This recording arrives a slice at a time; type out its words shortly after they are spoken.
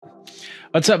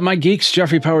What's up, my geeks?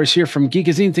 Jeffrey Powers here from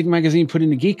Geekazine, Think Magazine, Put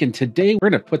Into Geek, and today we're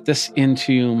going to put this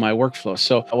into my workflow.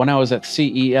 So when I was at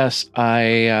CES,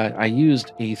 I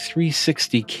used a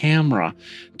 360 camera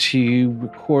to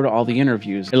record all the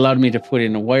interviews. It allowed me to put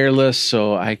in a wireless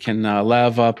so I can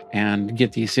lav up and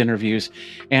get these interviews.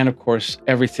 And of course,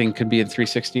 everything could be in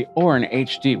 360 or in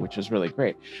HD, which is really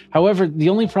great. However, the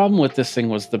only problem with this thing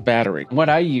was the battery. What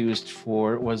I used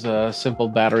for was a simple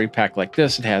battery pack like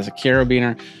this. It has a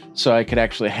carabiner, so I could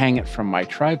actually hang it from my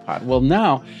tripod. Well,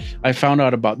 now I found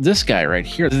out about this guy right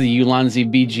here, the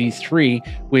Ulanzi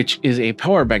BG3, which is a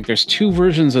power bank. There's two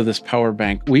versions of this power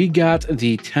bank. We got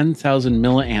the 10,000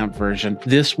 milliamp version.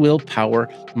 This will power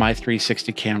my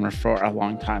 360 camera for a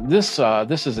long time. This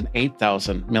is an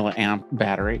 8,000 milliamp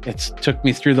battery. It took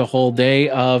me through the whole day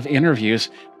of interviews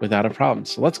without a problem.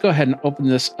 So let's go ahead and open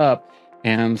this up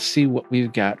and see what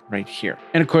we've got right here.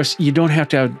 And of course, you don't have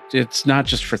to have, it's not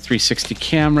just for 360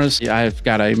 cameras. I've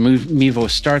got a Mevo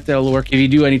Start that'll work. If you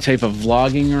do any type of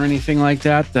vlogging or anything like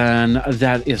that, then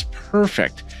that is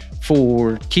perfect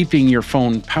for keeping your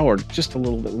phone powered just a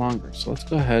little bit longer. So let's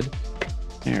go ahead.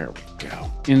 There we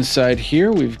go. Inside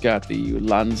here, we've got the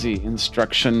Ulanzi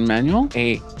instruction manual,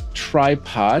 a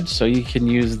tripod, so you can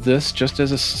use this just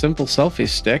as a simple selfie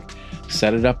stick,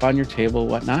 set it up on your table,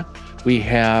 whatnot. We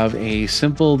have a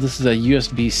simple, this is a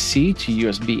USB-C to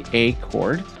USB-A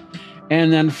cord.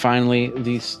 And then finally,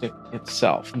 the stick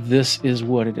itself. This is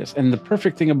what it is. And the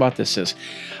perfect thing about this is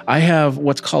I have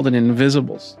what's called an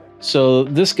invisible stick. So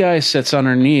this guy sits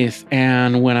underneath,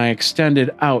 and when I extend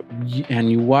it out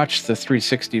and you watch the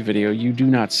 360 video, you do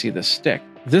not see the stick.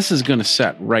 This is going to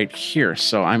set right here.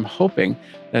 So I'm hoping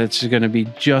that it's going to be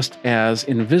just as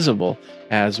invisible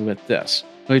as with this.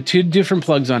 We have two different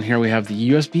plugs on here. We have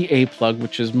the USB-A plug,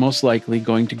 which is most likely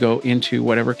going to go into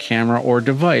whatever camera or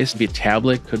device. Could be a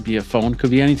tablet, could be a phone,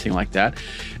 could be anything like that.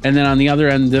 And then on the other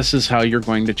end, this is how you're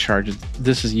going to charge it.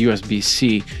 This is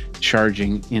USB-C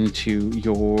charging into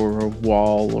your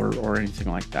wall or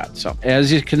anything like that. So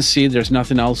as you can see, there's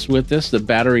nothing else with this. The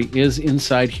battery is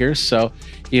inside here. So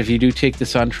if you do take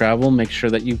this on travel, make sure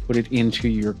that you put it into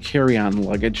your carry-on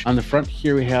luggage. On the front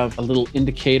here, we have a little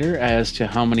indicator as to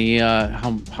how many,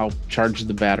 how charged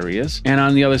the battery is. And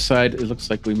on the other side, it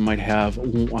looks like we might have a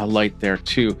light there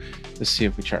too to see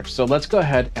if we charge. So let's go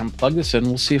ahead and plug this in.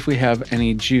 We'll see if we have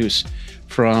any juice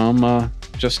from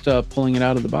just pulling it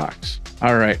out of the box.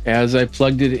 All right, as I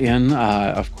plugged it in,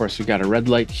 of course, we got a red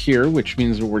light here, which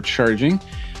means that we're charging.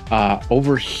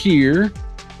 Over here,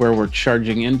 where we're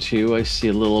charging into, I see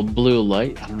a little blue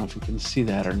light. I don't know if you can see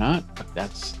that or not, but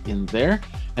that's in there.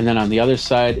 And then on the other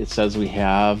side, it says we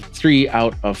have 3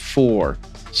 out of 4.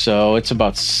 So it's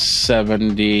about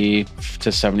 70 to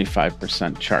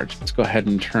 75% charged. Let's go ahead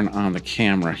and turn on the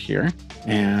camera here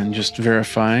and just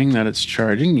verifying that it's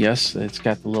charging. Yes, it's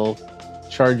got the little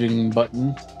charging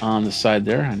button on the side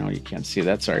there. I know you can't see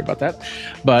that, sorry about that.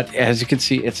 But as you can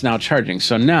see, it's now charging.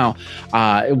 So now,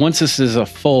 once this is a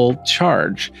full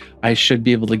charge, I should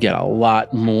be able to get a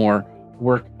lot more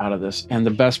work out of this. And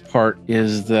the best part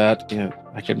is that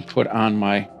I can put on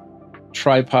my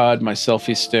tripod, my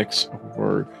selfie sticks,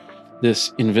 or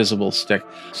this invisible stick.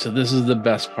 So this is the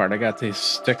best part. I got this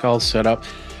stick all set up.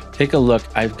 Take a look,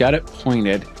 I've got it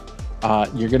pointed.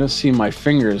 You're gonna see my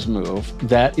fingers move.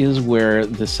 That is where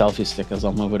the selfie stick is.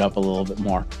 I'll move it up a little bit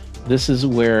more. This is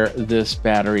where this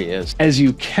battery is. As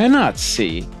you cannot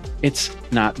see, it's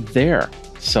not there.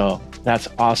 So that's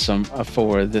awesome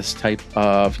for this type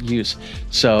of use.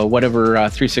 So whatever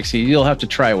 360, you'll have to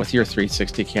try it with your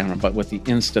 360 camera, but with the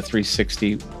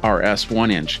Insta360 RS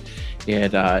 1-inch,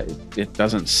 it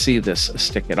doesn't see this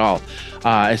stick at all.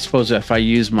 I suppose if I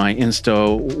use my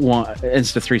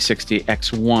Insta360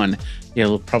 X1,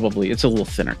 it's a little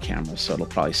thinner camera, so it'll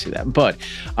probably see that. But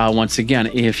once again,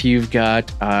 if you've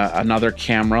got another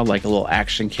camera, like a little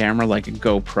action camera, like a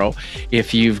GoPro,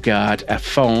 if you've got a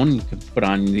phone, you can put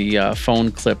on the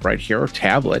phone clip right here, or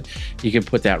tablet, you can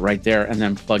put that right there and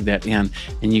then plug that in,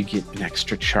 and you get an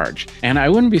extra charge. And I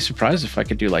wouldn't be surprised if I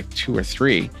could do like 2 or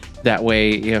 3. That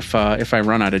way, if I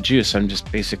run out of juice, I'm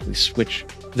just basically switch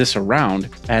this around.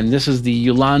 And this is the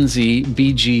Ulanzi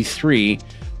BG3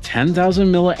 10,000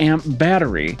 milliamp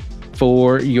battery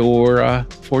for your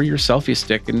selfie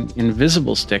stick and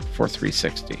invisible stick for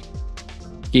 360.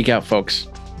 Geek out, folks.